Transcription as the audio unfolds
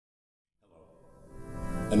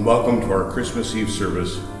and welcome to our Christmas Eve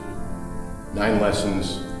service, 9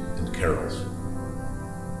 Lessons and Carols.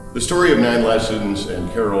 The story of 9 Lessons and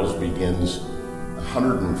Carols begins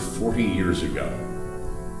 140 years ago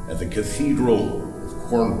at the Cathedral of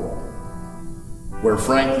Cornwall, where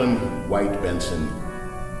Franklin White Benson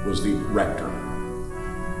was the rector.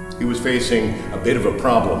 He was facing a bit of a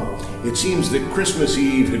problem. It seems that Christmas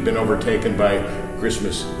Eve had been overtaken by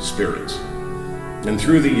Christmas spirits. And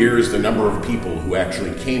through the years, the number of people who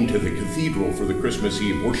actually came to the cathedral for the Christmas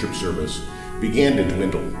Eve worship service began to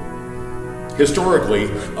dwindle. Historically,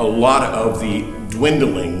 a lot of the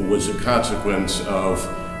dwindling was a consequence of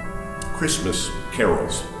Christmas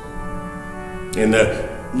carols. In the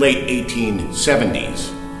late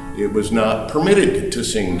 1870s, it was not permitted to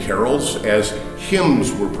sing carols, as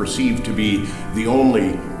hymns were perceived to be the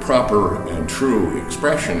only proper and true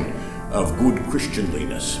expression of good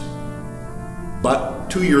Christianliness. But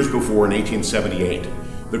 2 years before, in 1878,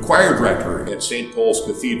 the choir director at St. Paul's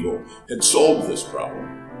Cathedral had solved this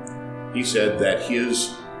problem. He said that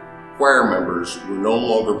his choir members were no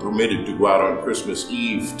longer permitted to go out on Christmas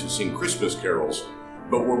Eve to sing Christmas carols,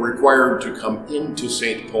 but were required to come into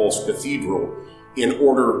St. Paul's Cathedral in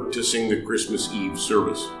order to sing the Christmas Eve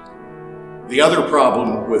service. The other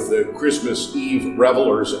problem with the Christmas Eve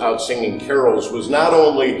revelers out singing carols was not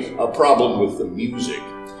only a problem with the music,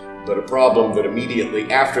 but a problem that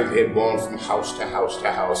immediately after they had gone from house to house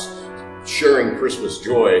to house, sharing Christmas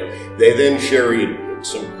joy, they then shared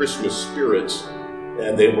some Christmas spirits,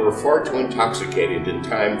 and they were far too intoxicated in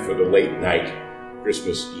time for the late night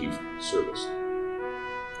Christmas Eve service.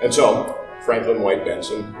 And so, Franklin White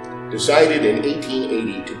Benson decided in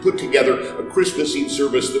 1880 to put together a Christmas Eve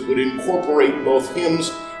service that would incorporate both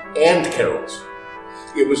hymns and carols.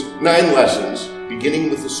 It was 9 lessons, beginning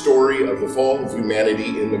with the story of the fall of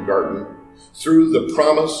humanity in the garden, through the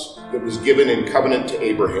promise that was given in covenant to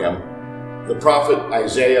Abraham, the prophet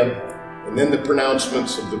Isaiah, and then the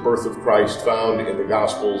pronouncements of the birth of Christ found in the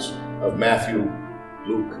Gospels of Matthew,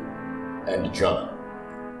 Luke, and John.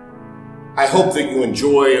 I hope that you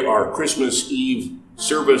enjoy our Christmas Eve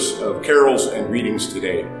service of carols and readings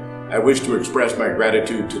today. I wish to express my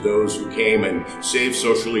gratitude to those who came and safe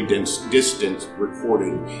socially distant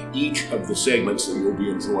recorded each of the segments that you'll be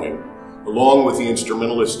enjoying, along with the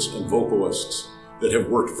instrumentalists and vocalists that have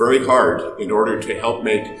worked very hard in order to help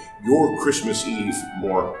make your Christmas Eve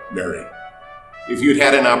more merry. If you'd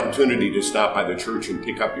had an opportunity to stop by the church and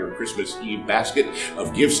pick up your Christmas Eve basket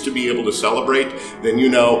of gifts to be able to celebrate, then you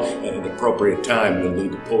know at an appropriate time you'll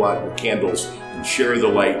need to pull out your candles and share the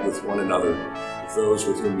light with one another, those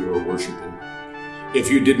with whom you are worshiping.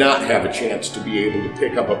 If you did not have a chance to be able to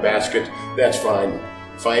pick up a basket, that's fine.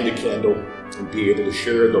 Find a candle and be able to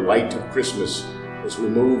share the light of Christmas as we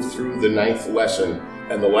move through the 9th lesson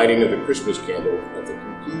and the lighting of the Christmas candle at the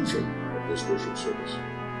conclusion of this worship service.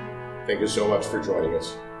 Thank you so much for joining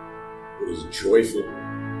us. It is joyful,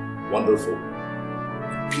 wonderful,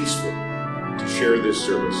 and peaceful to share this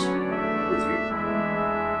service with you.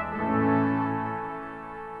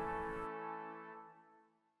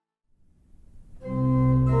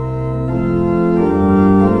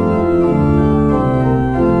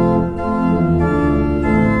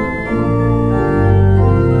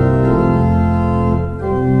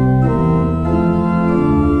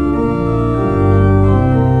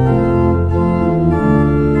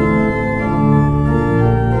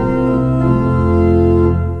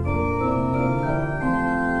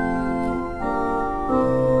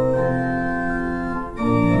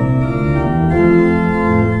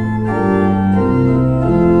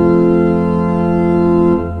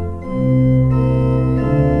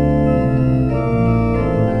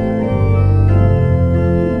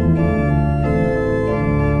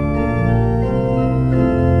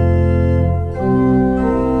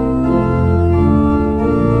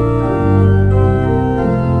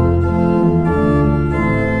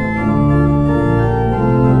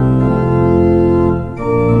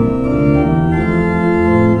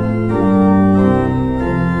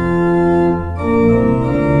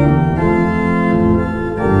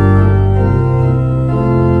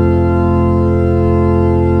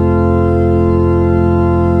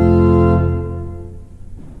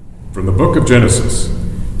 Book of Genesis.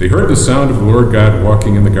 They heard the sound of the Lord God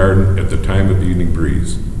walking in the garden at the time of the evening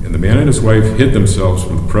breeze. And the man and his wife hid themselves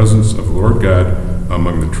from the presence of the Lord God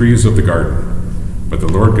among the trees of the garden. But the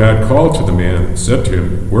Lord God called to the man and said to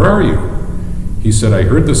him, "Where are you?" He said, "I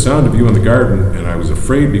heard the sound of you in the garden, and I was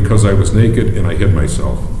afraid because I was naked, and I hid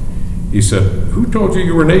myself." He said, "Who told you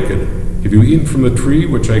you were naked? Have you eaten from the tree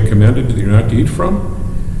which I commanded you not to eat from?"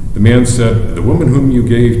 The man said, "The woman whom you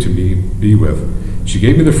gave to me be with, she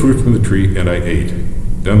gave me the fruit from the tree, and I ate."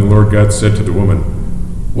 Then the Lord God said to the woman,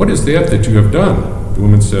 "What is that you have done?" The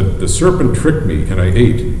woman said, "The serpent tricked me, and I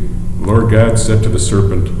ate." The Lord God said to the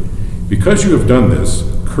serpent, "Because you have done this,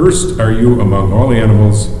 cursed are you among all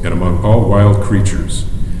animals and among all wild creatures.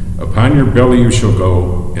 Upon your belly you shall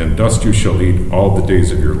go, and dust you shall eat all the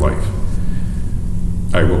days of your life.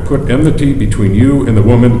 I will put enmity between you and the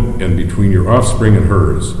woman, and between your offspring and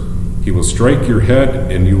hers. He will strike your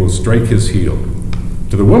head, and you will strike his heel."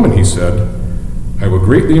 To the woman he said, "I will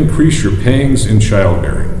greatly increase your pangs in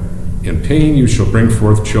childbearing. In pain you shall bring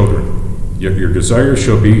forth children. Yet your desire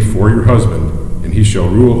shall be for your husband, and he shall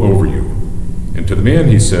rule over you." And to the man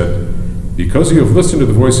he said, "Because you have listened to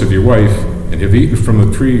the voice of your wife, and have eaten from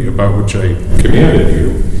the tree about which I commanded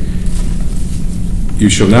you, you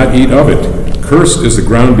shall not eat of it. Cursed is the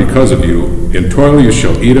ground because of you. In toil you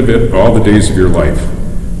shall eat of it all the days of your life.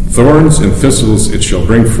 Thorns and thistles it shall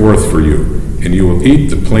bring forth for you, and you will eat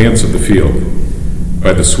the plants of the field.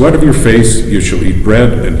 By the sweat of your face you shall eat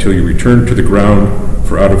bread until you return to the ground,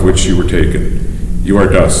 for out of which you were taken. You are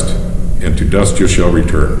dust, and to dust you shall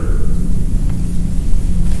return."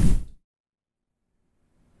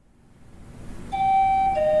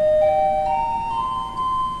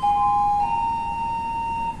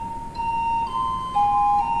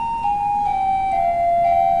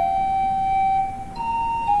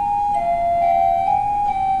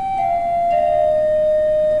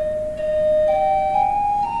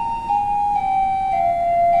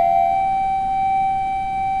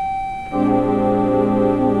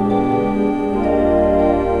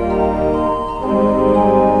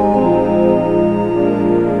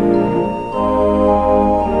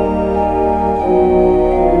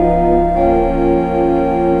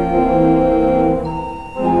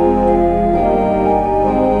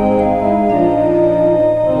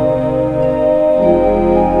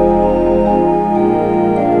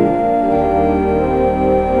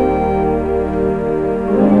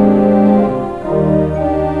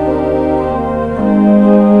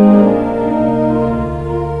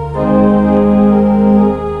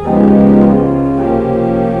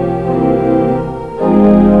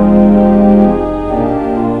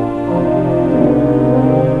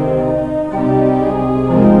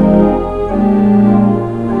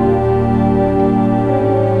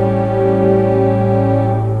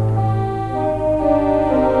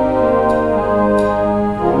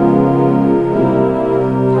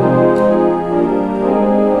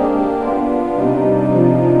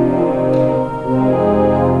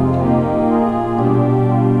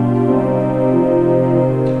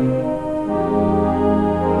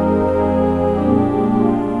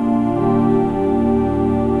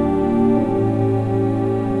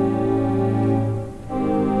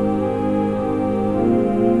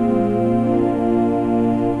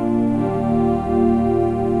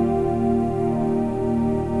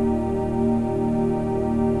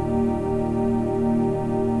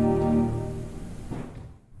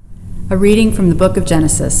 A reading from the book of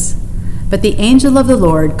Genesis. But the angel of the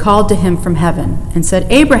Lord called to him from heaven and said,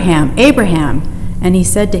 "Abraham, Abraham." And he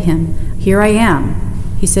said to him, "Here I am."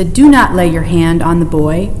 He said, "Do not lay your hand on the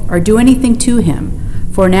boy or do anything to him,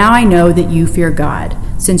 for now I know that you fear God,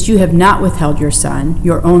 since you have not withheld your son,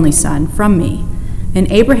 your only son, from me."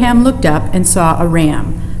 And Abraham looked up and saw a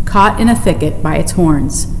ram caught in a thicket by its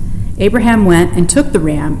horns. Abraham went and took the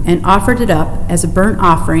ram and offered it up as a burnt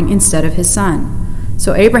offering instead of his son.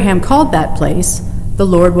 So Abraham called that place, "The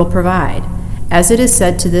Lord will provide." As it is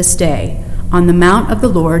said to this day, "On the mount of the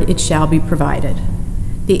Lord it shall be provided."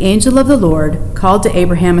 The angel of the Lord called to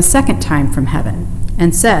Abraham a second time from heaven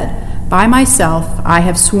and said, "By myself I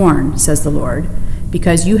have sworn, says the Lord,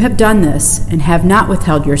 because you have done this and have not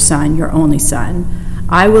withheld your son, your only son,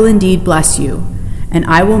 I will indeed bless you, and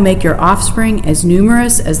I will make your offspring as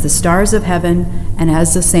numerous as the stars of heaven and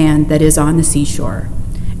as the sand that is on the seashore.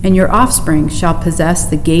 And your offspring shall possess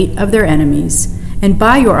the gate of their enemies, and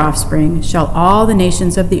by your offspring shall all the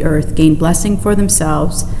nations of the earth gain blessing for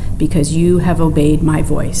themselves, because you have obeyed my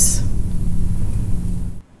voice."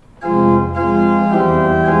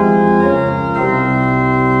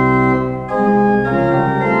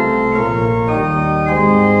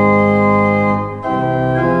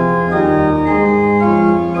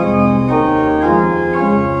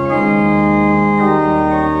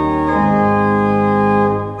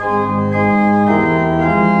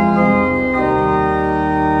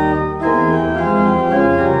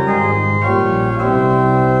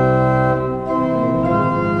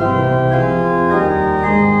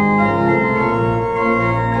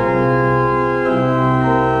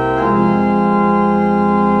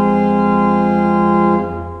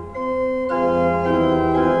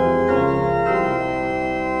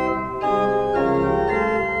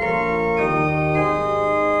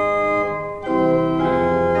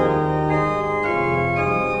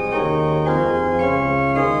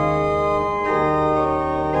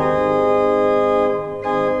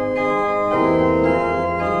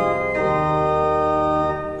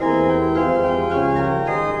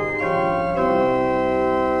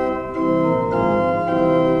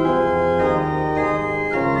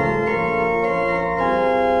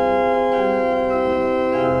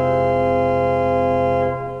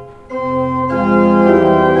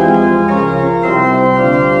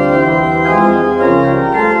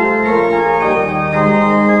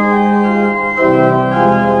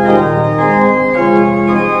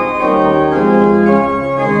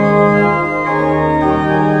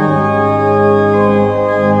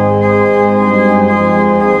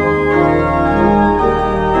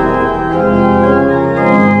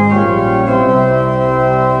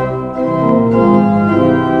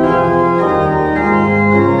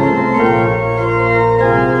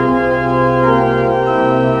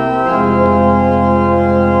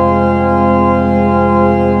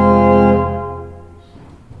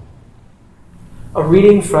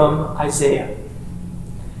 reading from Isaiah.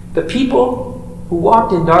 The people who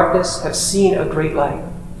walked in darkness have seen a great light.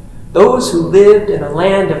 Those who lived in a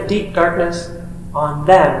land of deep darkness, on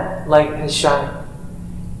them light has shined.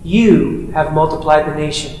 You have multiplied the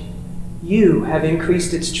nation. You have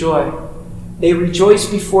increased its joy. They rejoice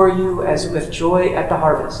before you as with joy at the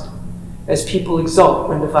harvest, as people exult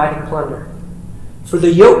when dividing plunder. For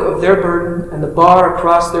the yoke of their burden and the bar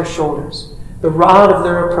across their shoulders, the rod of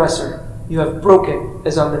their oppressor, you have broken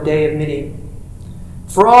as on the day of Midian.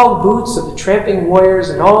 For all the boots of the tramping warriors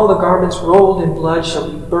and all the garments rolled in blood shall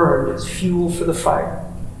be burned as fuel for the fire.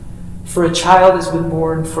 For a child has been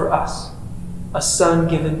born for us, a son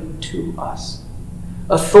given to us.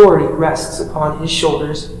 Authority rests upon his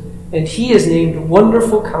shoulders, and he is named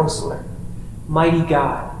Wonderful Counselor, Mighty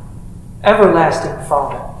God, Everlasting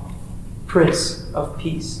Father, Prince of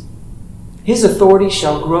Peace. His authority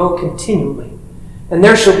shall grow continually, and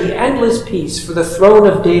there shall be endless peace for the throne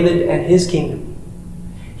of David and his kingdom.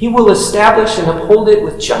 He will establish and uphold it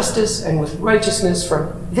with justice and with righteousness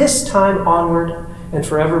from this time onward and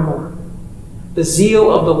forevermore. The zeal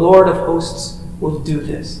of the Lord of hosts will do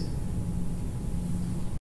this.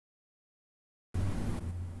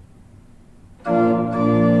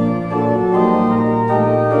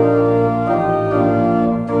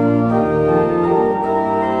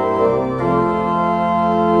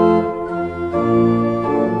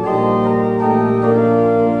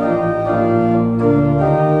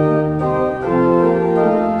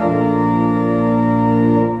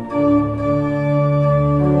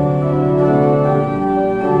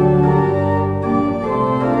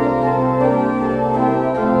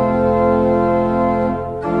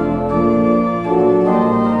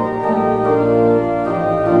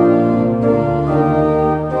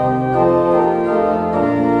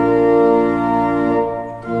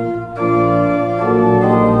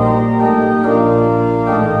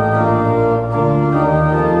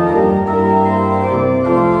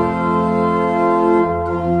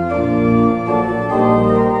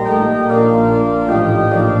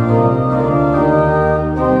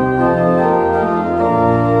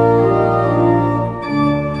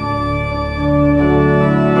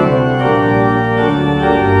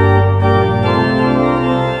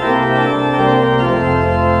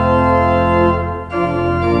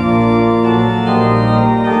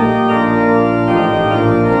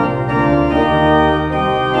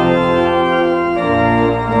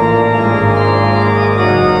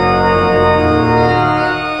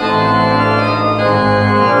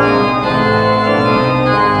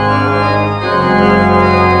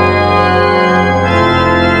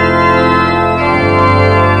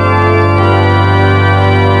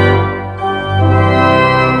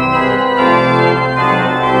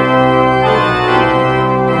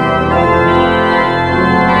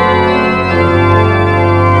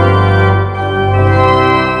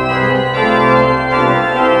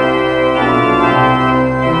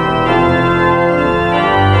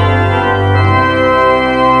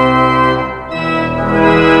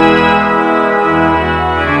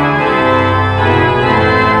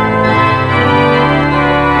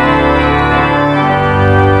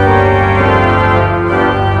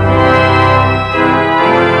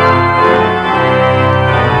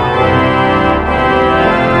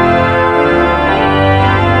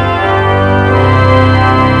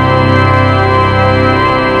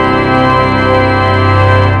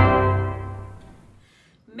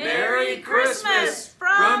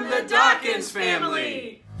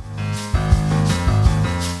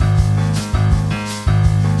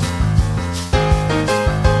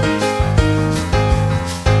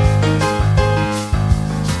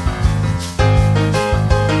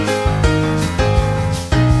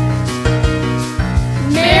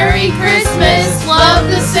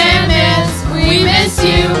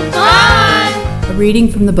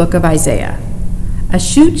 Reading from the book of Isaiah. A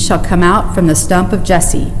shoot shall come out from the stump of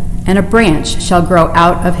Jesse, and a branch shall grow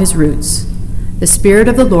out of his roots. The Spirit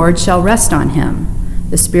of the Lord shall rest on him,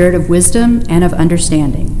 the Spirit of wisdom and of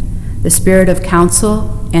understanding, the Spirit of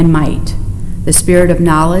counsel and might, the Spirit of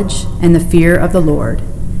knowledge and the fear of the Lord.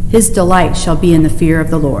 His delight shall be in the fear of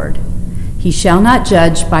the Lord. He shall not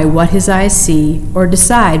judge by what his eyes see, or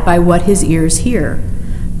decide by what his ears hear,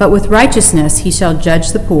 but with righteousness he shall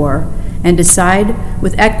judge the poor, and decide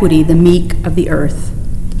with equity the meek of the earth.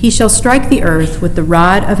 He shall strike the earth with the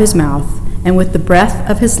rod of his mouth, and with the breath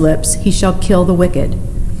of his lips he shall kill the wicked.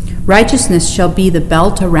 Righteousness shall be the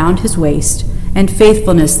belt around his waist, and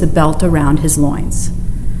faithfulness the belt around his loins.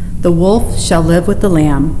 The wolf shall live with the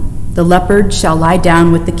lamb, the leopard shall lie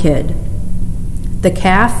down with the kid. The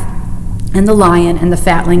calf and the lion and the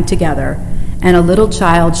fatling together, and a little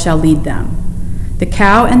child shall lead them. The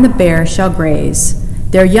cow and the bear shall graze,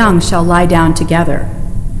 their young shall lie down together,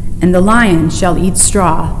 and the lion shall eat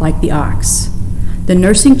straw like the ox. The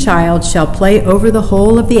nursing child shall play over the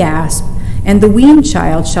hole of the asp, and the weaned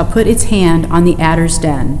child shall put its hand on the adder's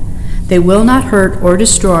den. They will not hurt or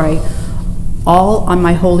destroy all on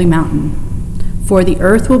my holy mountain. For the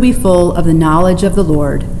earth will be full of the knowledge of the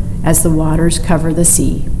Lord, as the waters cover the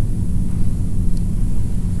sea.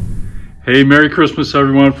 Hey, Merry Christmas,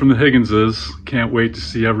 everyone, from the Higginses. Can't wait to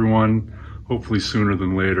see everyone, hopefully sooner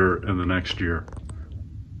than later in the next year.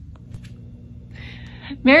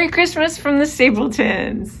 Merry Christmas from the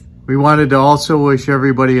Stapletons. We wanted to also wish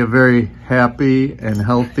everybody a very happy and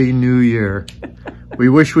healthy new year. We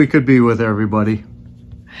wish we could be with everybody.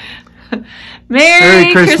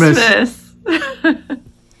 Merry Christmas.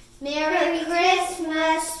 Merry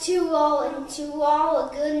Christmas to all, and to all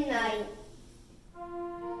a good night.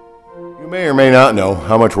 You may or may not know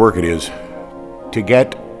how much work it is to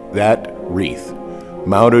get that wreath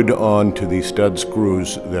mounted onto the stud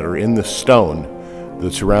screws that are in the stone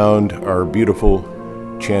that surround our beautiful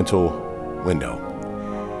chancel window.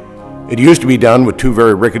 It used to be done with two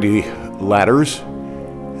very rickety ladders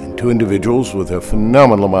and two individuals with a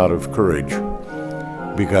phenomenal amount of courage,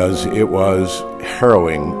 because it was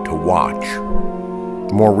harrowing to watch.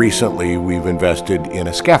 More recently, we've invested in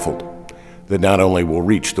a scaffold that not only will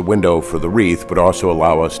reach the window for the wreath, but also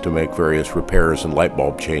allow us to make various repairs and light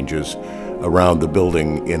bulb changes around the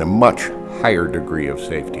building in a much higher degree of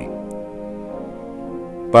safety.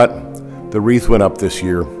 But the wreath went up this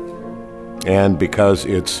year, and because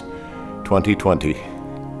it's 2020,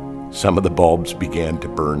 some of the bulbs began to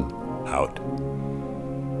burn out.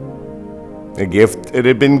 A gift that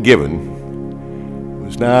had been given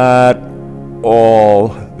was not all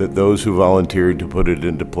that those who volunteered to put it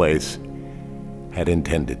into place had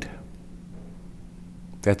intended.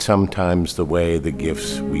 That's sometimes the way the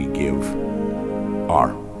gifts we give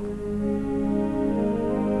are.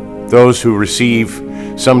 Those who receive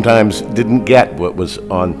sometimes didn't get what was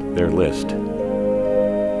on their list.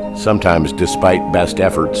 Sometimes, despite best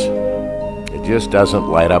efforts, it just doesn't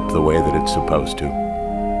light up the way that it's supposed to.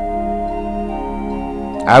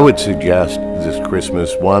 I would suggest this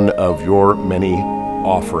Christmas one of your many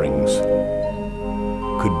offerings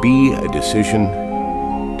could be a decision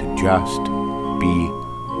to just be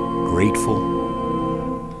grateful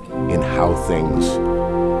in how things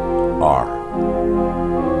are.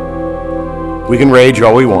 We can rage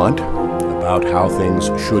all we want about how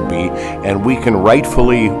things should be, and we can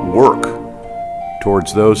rightfully work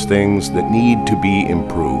towards those things that need to be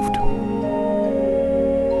improved.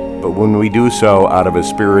 But when we do so out of a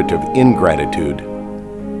spirit of ingratitude,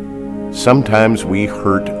 sometimes we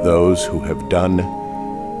hurt those who have done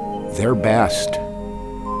their best.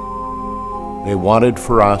 They wanted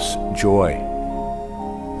for us joy.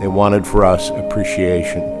 They wanted for us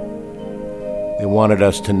appreciation. They wanted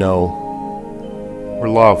us to know we're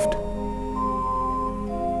loved.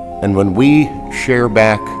 And when we share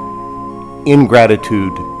back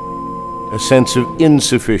ingratitude, a sense of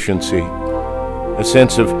insufficiency, a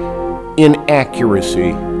sense of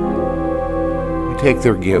inaccuracy, we take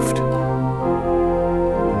their gift,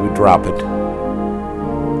 and we drop it,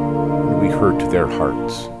 and we hurt their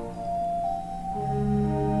hearts.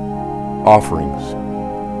 Offerings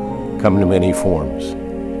come in many forms,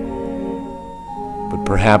 but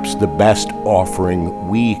perhaps the best offering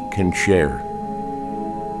we can share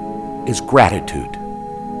is gratitude.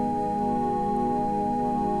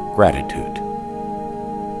 Gratitude.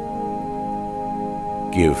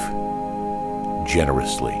 Give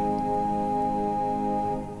generously.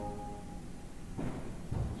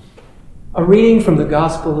 A reading from the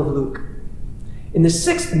Gospel of Luke. In the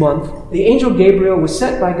 6th month, the angel Gabriel was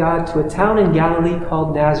sent by God to a town in Galilee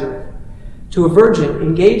called Nazareth, to a virgin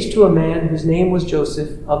engaged to a man whose name was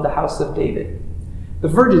Joseph, of the house of David. The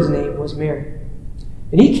virgin's name was Mary.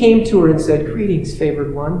 And he came to her and said, "Greetings,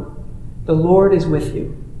 favored one, the Lord is with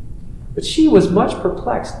you." But she was much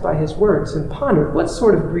perplexed by his words and pondered what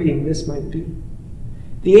sort of greeting this might be.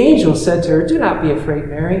 The angel said to her, "Do not be afraid,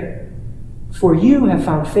 Mary, for you have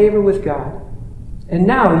found favor with God. And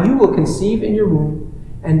now you will conceive in your womb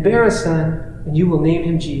and bear a son, and you will name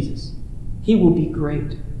him Jesus. He will be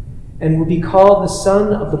great and will be called the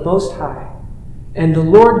Son of the Most High. And the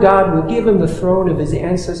Lord God will give him the throne of his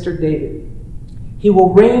ancestor David. He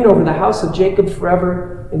will reign over the house of Jacob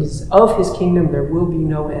forever, and of his kingdom there will be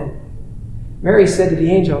no end." Mary said to the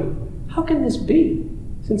angel, "How can this be,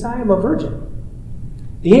 since I am a virgin?"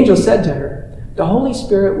 The angel said to her, "The Holy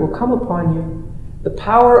Spirit will come upon you. The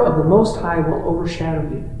power of the Most High will overshadow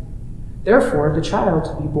you. Therefore, the child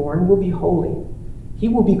to be born will be holy. He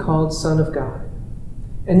will be called Son of God.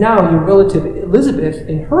 And now your relative Elizabeth,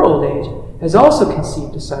 in her old age, has also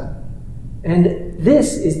conceived a son. And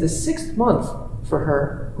this is the 6th month for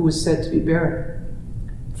her who was said to be barren.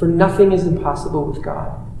 For nothing is impossible with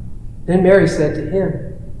God. Then Mary said to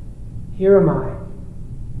him, Here am I,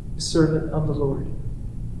 the servant of the Lord.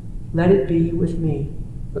 Let it be with me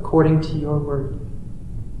according to your word.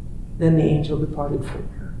 Then the angel departed from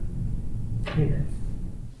her. Amen.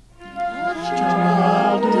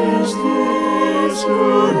 Child is this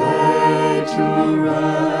who lay to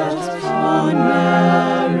rest on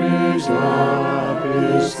Mary's lap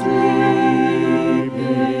is sleeping.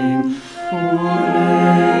 Would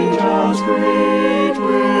angels greet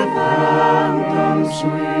with anthems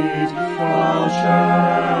sweet, while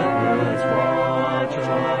shepherds watch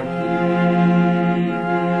are keeping.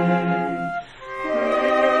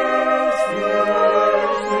 This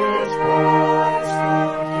is Christ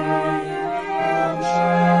the King, whom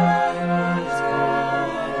shepherds call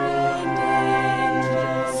and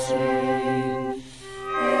angels sing.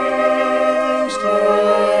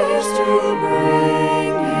 Haste to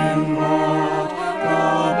bring him what the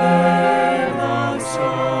babe, the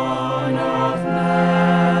Son of Mary.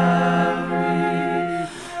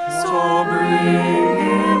 So bring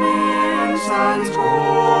him incense,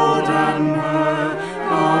 gold, and myrrh,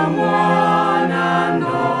 come one and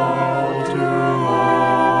all to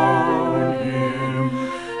own him.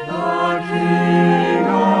 The King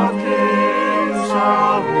of kings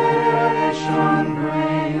salvation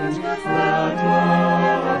brings, let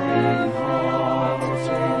loving hearts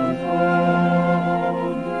enfold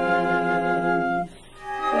him.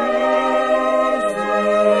 This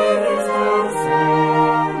is the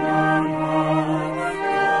song and harp,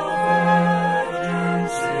 the virgin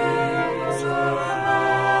sings her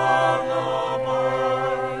lullaby.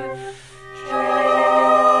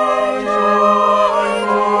 Joy, joy,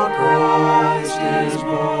 for Christ is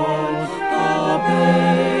born, the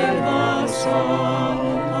babe, the Son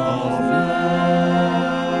of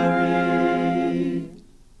Mary.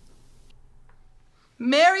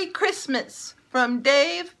 Merry Christmas from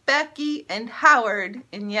Dave, Becky, and Howard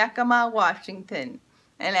in Yakima, Washington,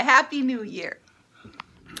 and a Happy New Year.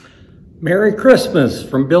 Merry Christmas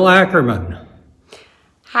from Bill Ackerman.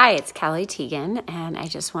 Hi, it's Kelly Teagan, and I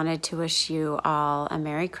just wanted to wish you all a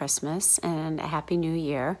Merry Christmas and a Happy New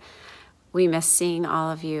Year. We miss seeing all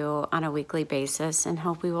of you on a weekly basis and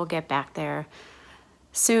hope we will get back there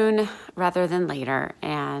soon rather than later,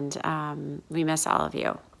 and we miss all of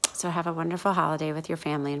you. So have a wonderful holiday with your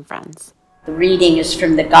family and friends. The reading is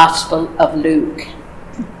from the Gospel of Luke.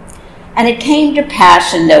 And it came to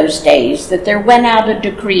pass in those days that there went out a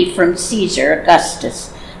decree from Caesar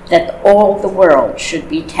Augustus that all the world should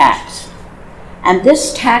be taxed. And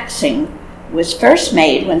this taxing was first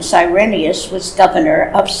made when Cyrenius was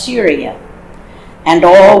governor of Syria. And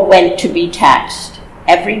all went to be taxed,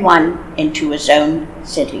 every one into his own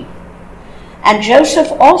city. And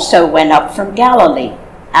Joseph also went up from Galilee,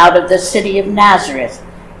 out of the city of Nazareth,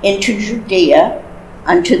 into Judea,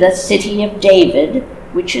 unto the city of David,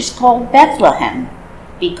 which is called Bethlehem,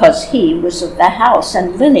 because he was of the house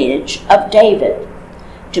and lineage of David,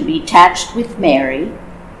 to be taxed with Mary,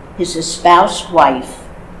 his espoused wife,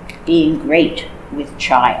 being great with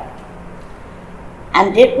child.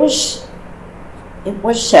 And it was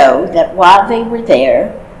so that while they were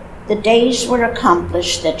there, the days were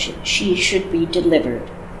accomplished that she should be delivered.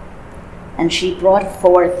 And she brought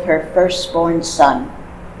forth her firstborn son,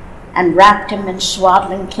 and wrapped him in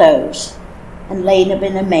swaddling clothes, and laid him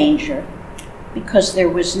in a manger, because there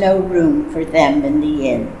was no room for them in the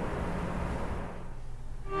inn.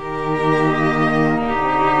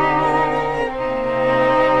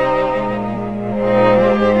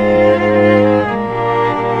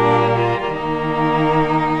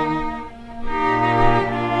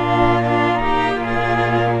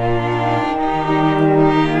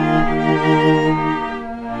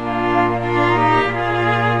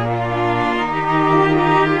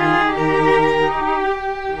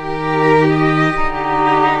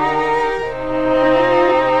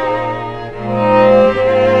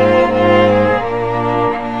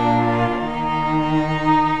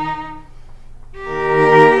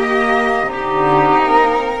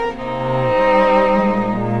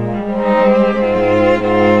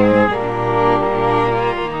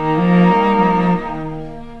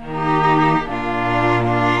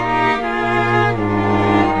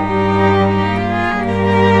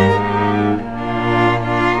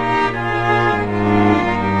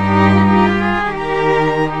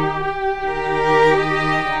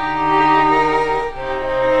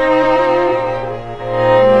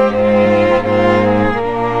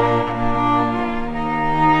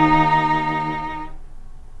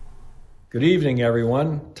 Good evening,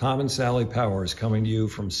 everyone. Tom and Sally Powers coming to you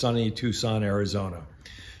from sunny Tucson, Arizona.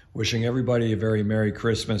 Wishing everybody a very Merry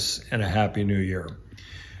Christmas and a Happy New Year.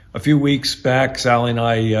 A few weeks back, Sally and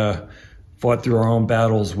I fought through our own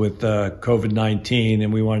battles with COVID-19,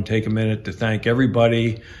 and we want to take a minute to thank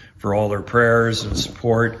everybody for all their prayers and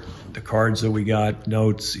support, the cards that we got,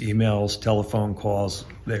 notes, emails, telephone calls.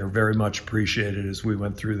 They are very much appreciated as we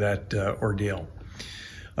went through that ordeal.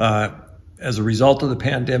 As a result of the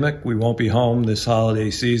pandemic, we won't be home this holiday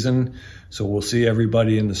season, so we'll see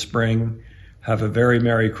everybody in the spring. Have a very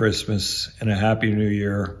Merry Christmas and a Happy New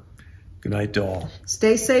Year. Good night to all.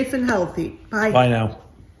 Stay safe and healthy. Bye. Bye now.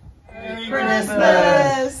 Merry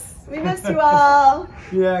Christmas! We miss you all.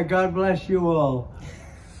 Yeah, God bless you all.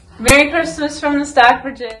 Merry Christmas from the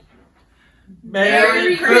Stockbridge.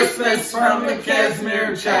 Merry Christmas from the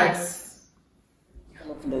Casimir Czechs.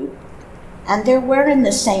 And there were in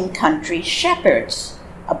the same country shepherds,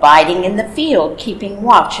 abiding in the field, keeping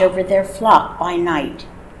watch over their flock by night.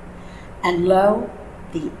 And lo,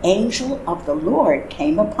 the angel of the Lord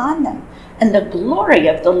came upon them, and the glory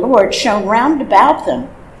of the Lord shone round about them,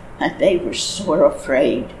 and they were sore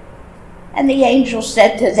afraid. And the angel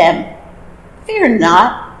said to them, Fear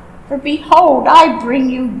not, for behold, I bring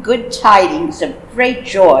you good tidings of great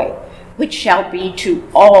joy, which shall be to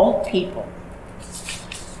all people.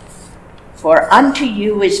 For unto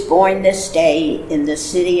you is born this day in the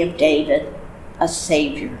city of David a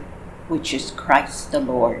Savior, which is Christ the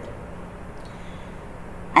Lord.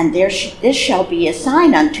 And this shall be a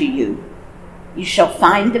sign unto you. You shall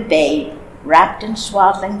find the babe wrapped in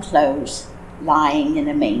swaddling clothes, lying in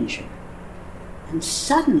a manger. And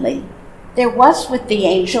suddenly there was with the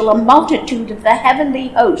angel a multitude of the heavenly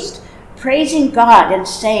host, praising God and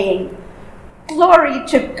saying, Glory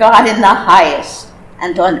to God in the highest,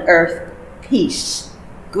 and on earth peace,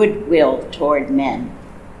 goodwill toward men.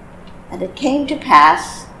 And it came to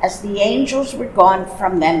pass, as the angels were gone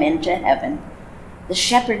from them into heaven, the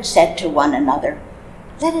shepherds said to one another,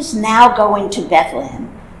 Let us now go into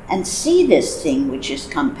Bethlehem, and see this thing which is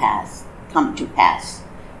come to pass,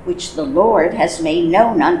 which the Lord has made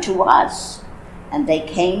known unto us. And they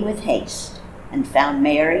came with haste, and found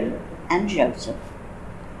Mary and Joseph,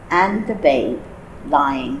 and the babe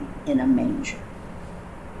lying in a manger.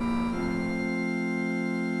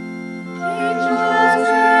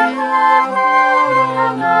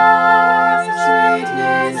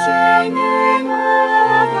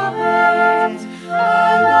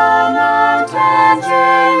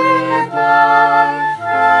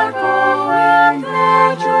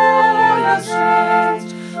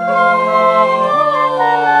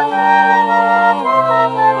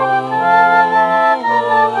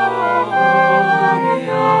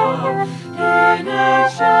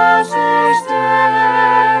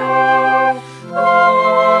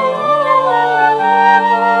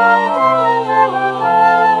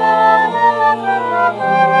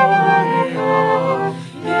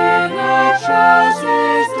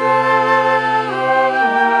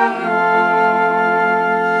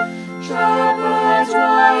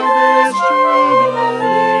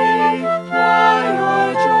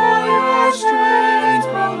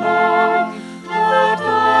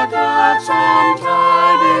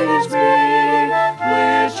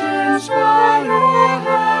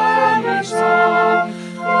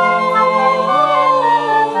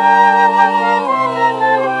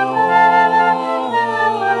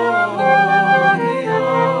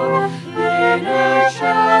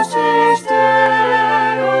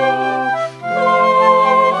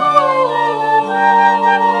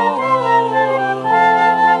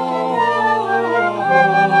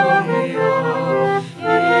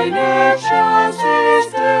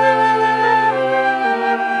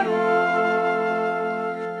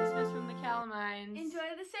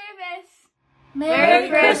 Merry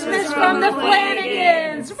Christmas from the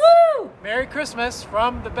Flanagans! Woo! Merry Christmas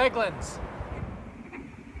from the Beglins.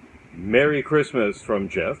 Merry Christmas from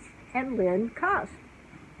Jeff and Lynn Koss.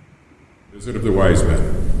 Visit of the wise men.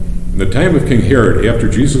 In the time of King Herod, after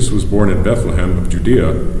Jesus was born in Bethlehem of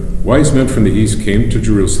Judea, wise men from the east came to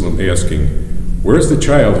Jerusalem asking, Where is the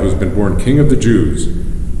child who has been born King of the Jews?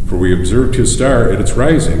 For we observed his star at its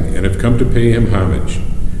rising and have come to pay him homage.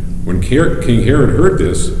 When King Herod heard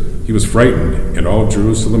this, he was frightened, and all of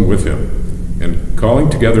Jerusalem with him. And calling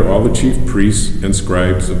together all the chief priests and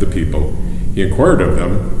scribes of the people, he inquired of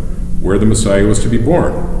them where the Messiah was to be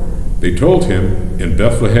born. They told him, In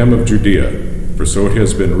Bethlehem of Judea, for so it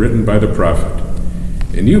has been written by the prophet.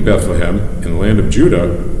 And you, Bethlehem, in the land of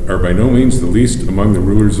Judah, are by no means the least among the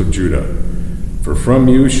rulers of Judah. For from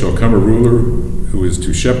you shall come a ruler who is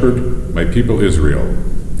to shepherd my people Israel.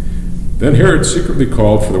 Then Herod secretly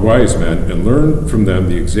called for the wise men and learned from them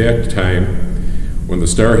the exact time when the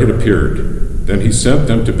star had appeared. Then he sent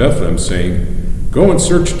them to Bethlehem, saying, "Go and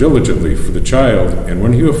search diligently for the child, and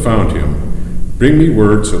when you have found him, bring me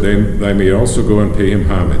word so that I may also go and pay him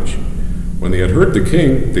homage." When they had heard the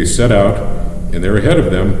king, they set out, and there ahead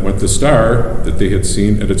of them went the star that they had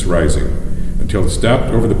seen at its rising, until it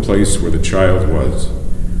stopped over the place where the child was.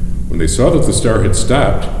 When they saw that the star had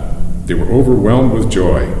stopped, they were overwhelmed with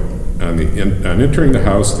joy. On entering the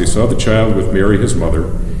house, they saw the child with Mary his mother,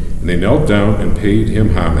 and they knelt down and paid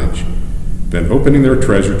him homage. Then, opening their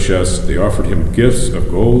treasure chests, they offered him gifts of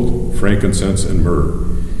gold, frankincense, and myrrh.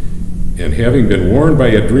 And having been warned by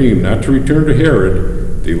a dream not to return to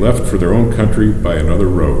Herod, they left for their own country by another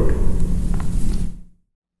road.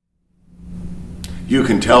 You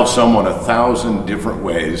can tell someone 1,000 different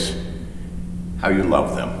ways how you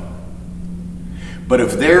love them. But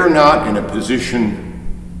if they're not in a position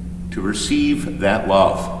to receive that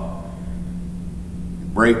love,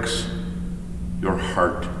 it breaks your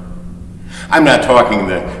heart. I'm not talking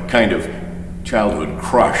the kind of childhood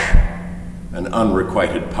crush, an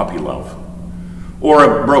unrequited puppy love, or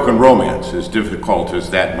a broken romance, as difficult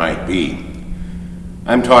as that might be.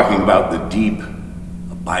 I'm talking about the deep,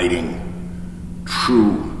 abiding,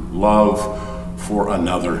 true love for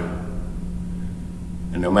another.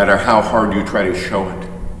 And no matter how hard you try to show it,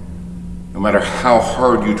 no matter how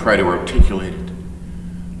hard you try to articulate it,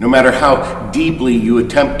 no matter how deeply you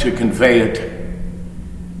attempt to convey it,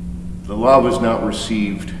 the love is not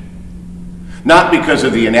received. Not because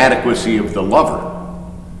of the inadequacy of the lover,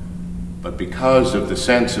 but because of the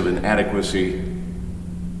sense of inadequacy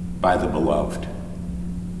by the beloved.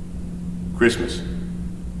 Christmas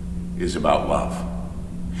is about love.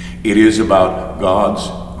 It is about God's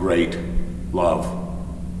great love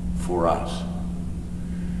for us.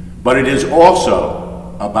 But it is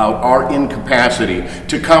also about our incapacity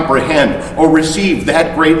to comprehend or receive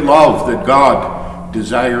that great love that God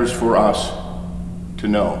desires for us to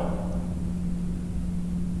know.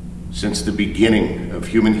 Since the beginning of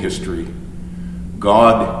human history,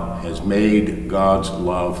 God has made God's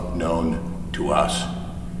love known to us.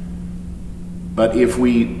 But if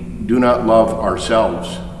we do not love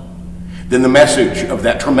ourselves, then the message of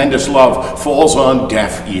that tremendous love falls on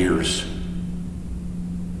deaf ears.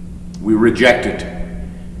 We reject it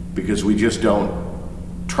because we just don't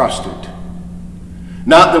trust it.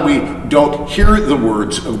 Not that we don't hear the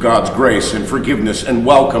words of God's grace and forgiveness and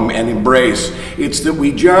welcome and embrace. It's that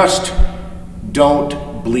we just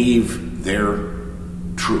don't believe they're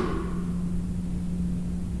true.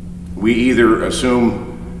 We either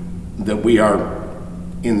assume that we are,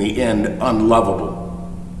 in the end, unlovable,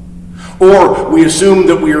 or we assume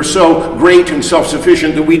that we are so great and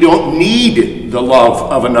self-sufficient that we don't need the love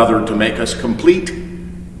of another to make us complete.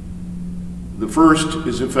 The first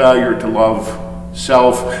is a failure to love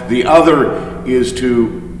self. The other is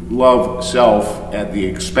to love self at the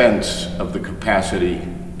expense of the capacity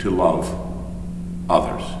to love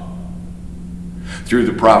others. Through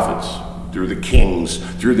the prophets, through the kings,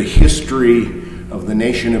 through the history of the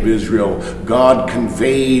nation of Israel, God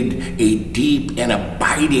conveyed a deep and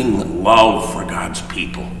abiding love for God's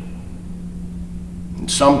people.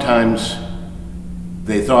 And sometimes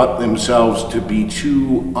they thought themselves to be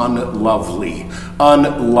too unlovely,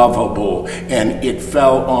 unlovable, and it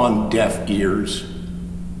fell on deaf ears.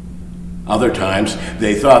 Other times,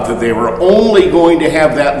 they thought that they were only going to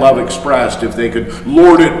have that love expressed if they could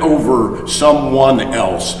lord it over someone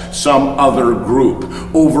else, some other group,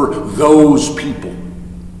 over those people.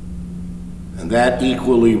 And that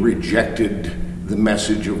equally rejected the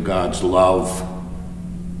message of God's love,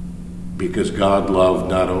 because God loved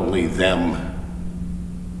not only them,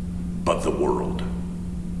 but the world.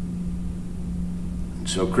 And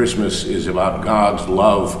so Christmas is about God's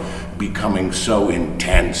love becoming so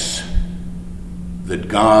intense that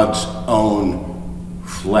God's own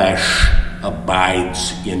flesh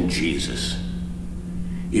abides in Jesus.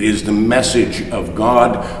 It is the message of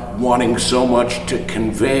God wanting so much to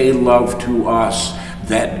convey love to us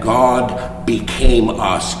that God became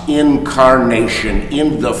us, incarnation,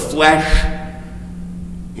 in the flesh,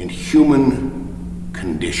 in human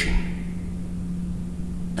condition.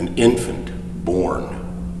 An infant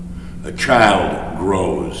born, a child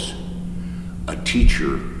grows, a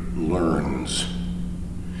teacher learns.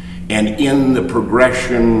 And in the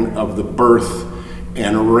progression of the birth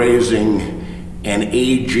and raising and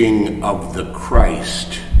aging of the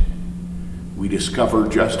Christ, we discover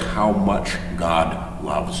just how much God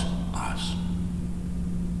loves us.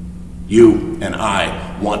 You and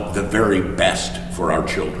I want the very best for our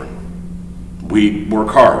children. We work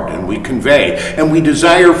hard and we convey, and we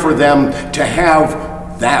desire for them to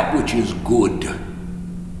have that which is good.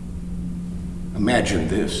 Imagine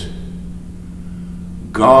this.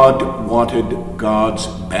 God wanted God's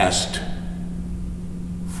best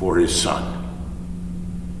for his son.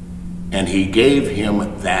 And he gave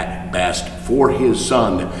him that best for his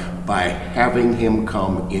son by having him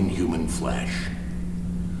come in human flesh.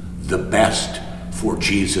 The best for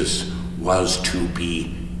Jesus was to be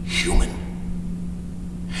human.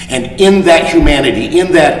 And in that humanity,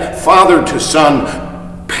 in that father to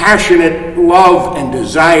son, passionate love and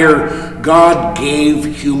desire, God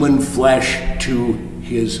gave human flesh to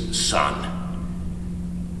his son.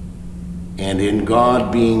 And in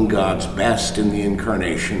God being God's best in the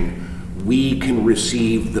incarnation, we can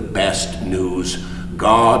receive the best news.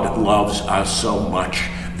 God loves us so much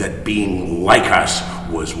that being like us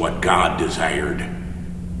was what God desired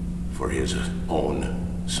for his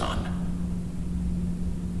own son.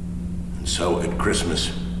 And so at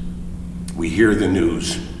Christmas, we hear the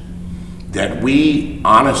news that we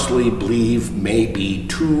honestly believe may be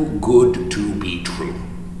too good to be true.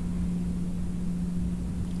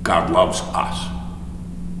 God loves us.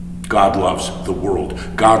 God loves the world.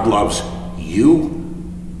 God loves you.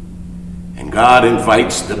 And God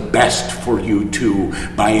invites the best for you too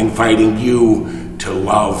by inviting you to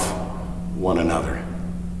love one another.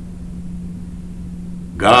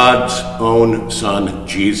 God's own son,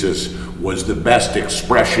 Jesus, was the best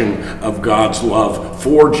expression of God's love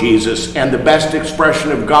for Jesus and the best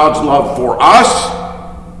expression of God's love for us.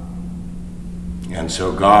 And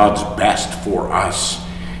so God's best for us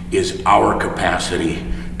is our capacity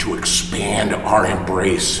to expand our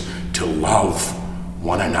embrace to love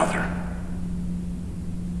one another.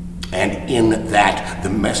 And in that, the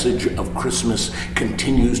message of Christmas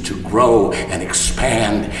continues to grow and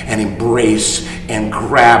expand and embrace and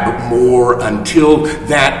grab more until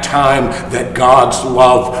that time that God's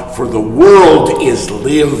love for the world is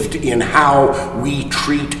lived in how we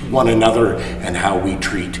treat one another and how we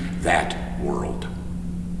treat that world.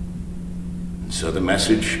 And so the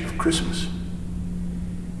message of Christmas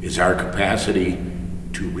is our capacity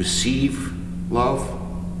to receive love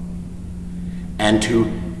and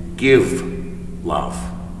to give love.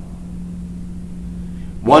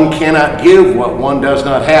 One cannot give what one does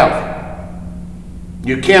not have.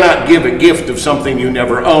 You cannot give a gift of something you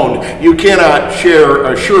never owned. You cannot share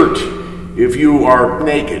a shirt if you are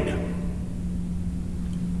naked.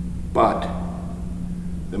 But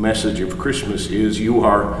the message of Christmas is you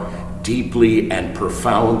are deeply and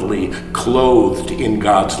profoundly clothed in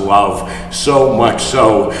God's love, so much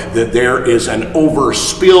so that there is an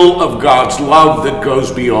overspill of God's love that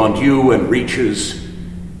goes beyond you and reaches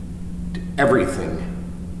to everything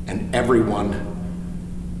and everyone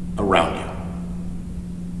around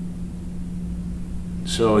you.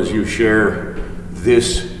 So as you share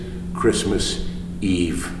this Christmas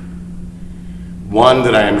Eve, one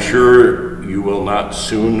that I am sure you will not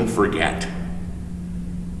soon forget,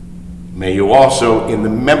 may you also, in the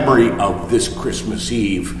memory of this Christmas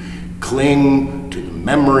Eve, cling to the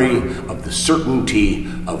memory of the certainty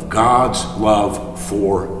of God's love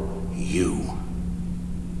for you.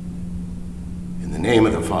 In the name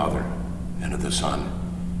of the Father, and of the Son,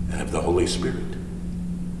 and of the Holy Spirit.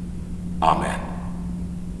 Amen.